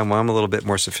 yeah, well, I'm a little bit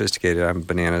more sophisticated. I'm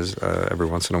bananas every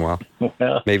once in a while.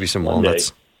 Well, maybe some walnuts.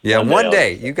 Day. Yeah, one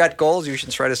day. You got goals, you should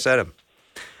try to set them.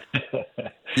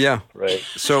 Yeah. Right.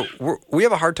 So we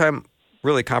have a hard time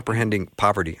really comprehending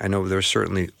poverty. I know there's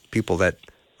certainly people that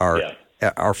are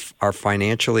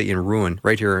financially in ruin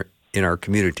right here in our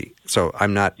community. So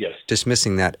I'm not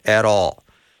dismissing that at all.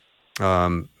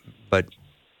 But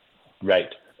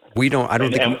right. We don't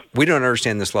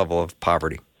understand this level of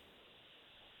poverty.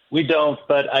 We don't,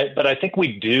 but I think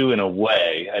we do in a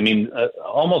way. I mean,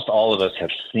 almost all of us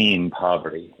have seen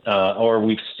poverty, or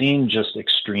we've seen just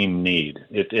extreme need.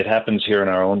 It happens here in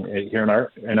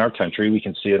our country. We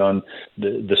can see it on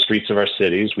the streets of our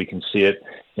cities. We can see it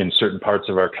in certain parts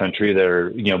of our country that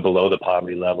are below the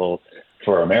poverty level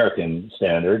for American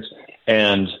standards.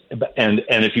 And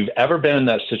if you've ever been in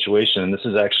that situation, and this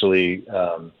is actually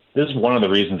this is one of the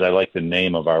reasons I like the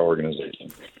name of our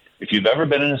organization. If you've ever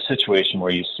been in a situation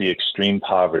where you see extreme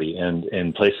poverty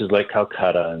in places like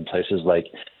Calcutta and places like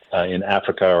in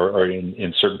Africa or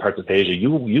in certain parts of Asia, you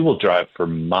will drive for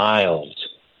miles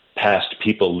past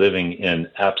people living in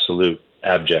absolute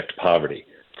abject poverty.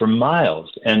 for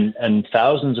miles, and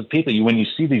thousands of people. When you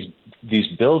see these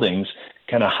buildings,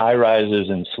 kind of high rises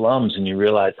and slums, and you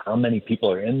realize how many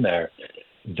people are in there,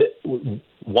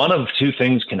 one of two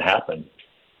things can happen.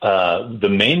 The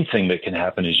main thing that can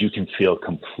happen is you can feel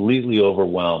completely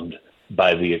overwhelmed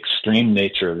by the extreme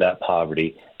nature of that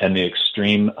poverty and the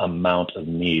extreme amount of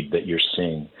need that you're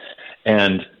seeing.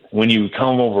 And when you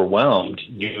become overwhelmed,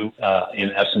 you,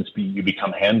 in essence, you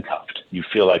become handcuffed. You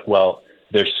feel like, well,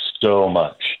 there's so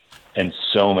much and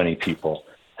so many people.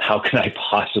 How can I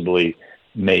possibly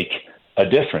make a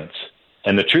difference?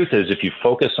 And the truth is, if you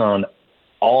focus on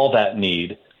all that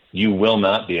need, you will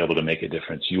not be able to make a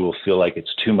difference. You will feel like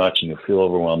it's too much and you'll feel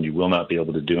overwhelmed. You will not be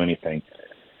able to do anything.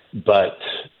 But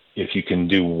if you can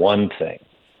do one thing,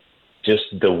 just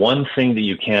the one thing that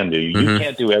you can do, you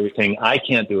can't do everything. I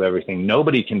can't do everything.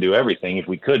 Nobody can do everything. If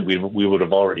we could, we would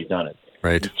have already done it.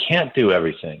 Right. You can't do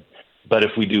everything. But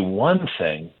if we do one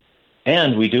thing,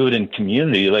 and we do it in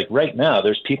community, like right now,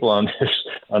 there's people on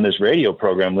this radio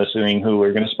program listening who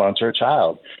are going to sponsor a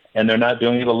child, and they're not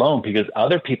doing it alone because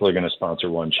other people are going to sponsor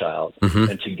one child,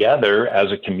 and together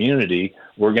as a community,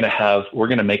 we're going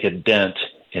to make a dent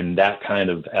in that kind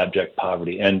of abject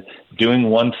poverty. And doing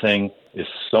one thing is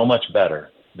so much better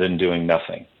than doing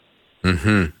nothing.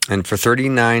 And for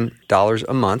 $39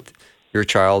 a month, your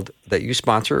child that you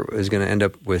sponsor is going to end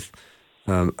up with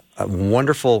a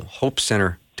wonderful Hope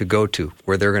Center to go to,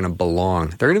 where they're going to belong.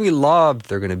 They're going to be loved.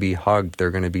 They're going to be hugged. They're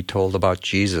going to be told about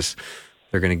Jesus.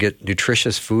 They're going to get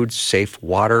nutritious food, safe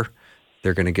water.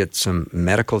 They're going to get some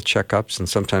medical checkups, and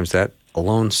sometimes that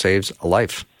alone saves a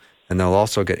life. And they'll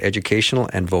also get educational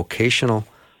and vocational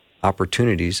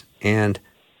opportunities and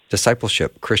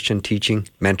discipleship, Christian teaching,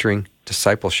 mentoring,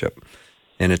 discipleship.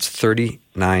 And it's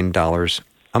 $39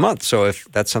 a month. So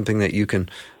if that's something that you can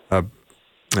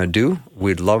do,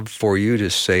 we'd love for you to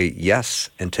say yes.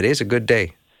 And today's a good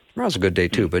day. Tomorrow's a good day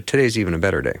too, but today's even a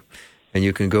better day. And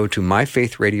you can go to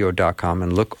myfaithradio.com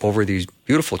and look over these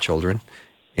beautiful children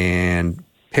and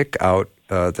pick out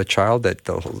the child that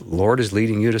the Lord is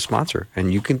leading you to sponsor.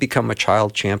 And you can become a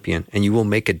child champion, and you will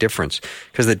make a difference.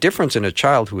 Because the difference in a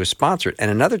child who is sponsored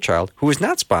and another child who is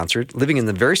not sponsored, living in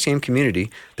the very same community,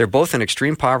 they're both in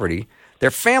extreme poverty, their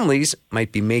families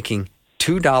might be making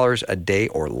 $2 a day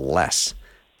or less.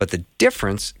 But the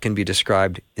difference can be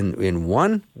described in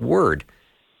one word.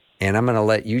 And I'm going to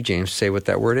let you, James, say what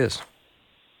that word is.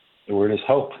 The word is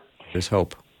hope. It is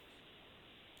hope.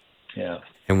 Yeah.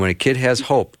 And when a kid has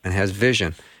hope and has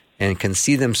vision and can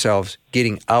see themselves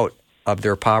getting out of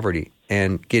their poverty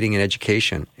and getting an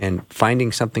education and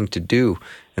finding something to do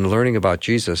and learning about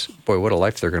Jesus, boy, what a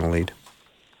life they're going to lead.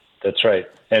 That's right.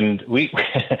 And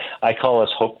I call us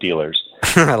hope dealers.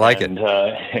 I like it. And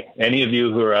any of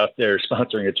you who are out there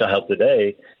sponsoring a child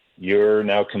today, you're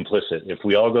now complicit. If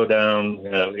we all go down,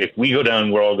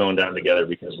 we're all going down together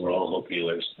because we're all hope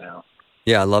dealers now.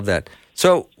 Yeah, I love that.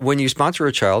 So when you sponsor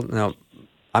a child, now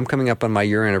I'm coming up on my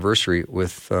year anniversary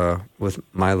with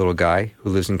my little guy who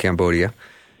lives in Cambodia,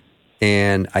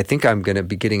 and I think I'm going to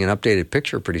be getting an updated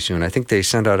picture pretty soon. I think they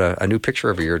send out a new picture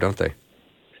every year, don't they?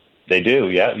 They do,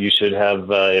 yeah. You should have,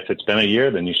 if it's been a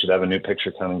year, then you should have a new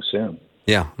picture coming soon.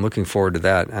 Yeah, I'm looking forward to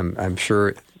that. I'm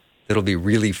sure it'll be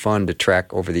really fun to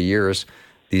track over the years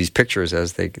these pictures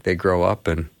as they grow up,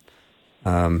 and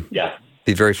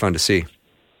be very fun to see.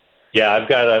 Yeah, I've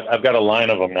got a line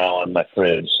of them now on my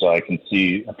fridge, so I can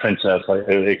see a princess.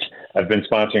 I've been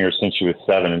sponsoring her since she was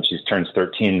 7, and she's turned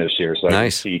 13 this year. So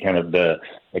nice.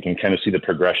 I can kind of see the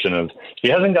progression of. She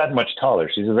hasn't gotten much taller.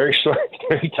 She's a very short,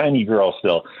 very tiny girl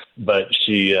still, but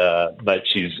she's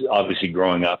obviously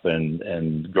growing up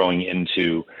and growing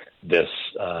into this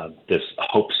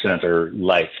Hope Center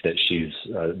life that she's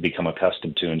become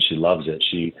accustomed to, and she loves it.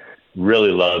 She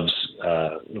really loves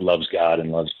God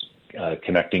and loves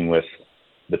connecting with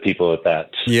the people at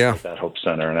that Hope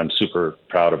Center, and I'm super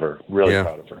proud of her. Really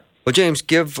proud of her. Well, James,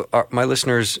 give my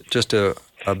listeners just a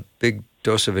big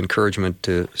dose of encouragement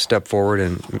to step forward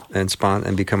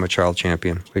and become a child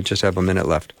champion. We just have a minute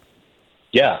left.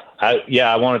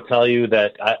 I want to tell you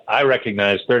that I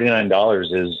recognize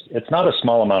 $39 it's not a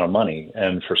small amount of money,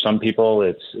 and for some people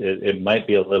it might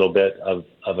be a little bit of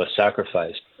a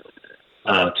sacrifice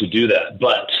to do that.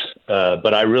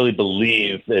 But I really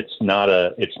believe it's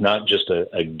not just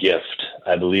a gift.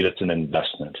 I believe it's an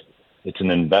investment. It's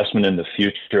an investment in the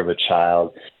future of a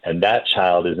child, and that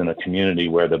child is in a community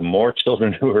where the more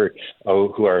children who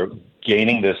are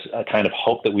gaining this kind of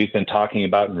hope that we've been talking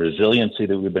about and resiliency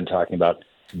that we've been talking about,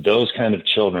 those kind of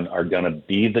children are going to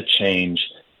be the change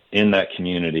in that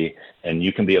community, and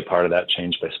you can be a part of that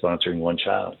change by sponsoring one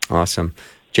child. Awesome.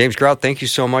 James Grout, thank you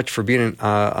so much for being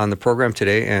on the program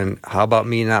today. And how about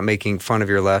me not making fun of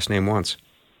your last name once?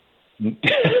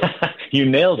 You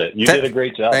nailed it. You did a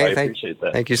great job. I appreciate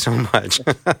that. Thank you so much.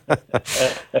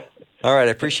 All right,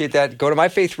 I appreciate that. Go to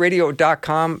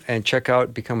myfaithradio.com and check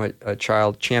out Become a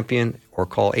Child Champion, or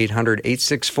call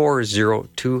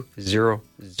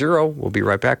 800-864-0200. We'll be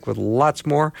right back with lots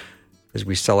more as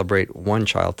we celebrate one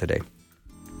child today.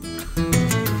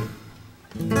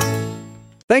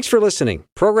 Thanks for listening.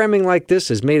 Programming like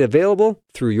this is made available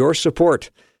through your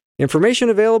support. Information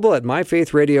available at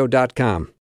myfaithradio.com.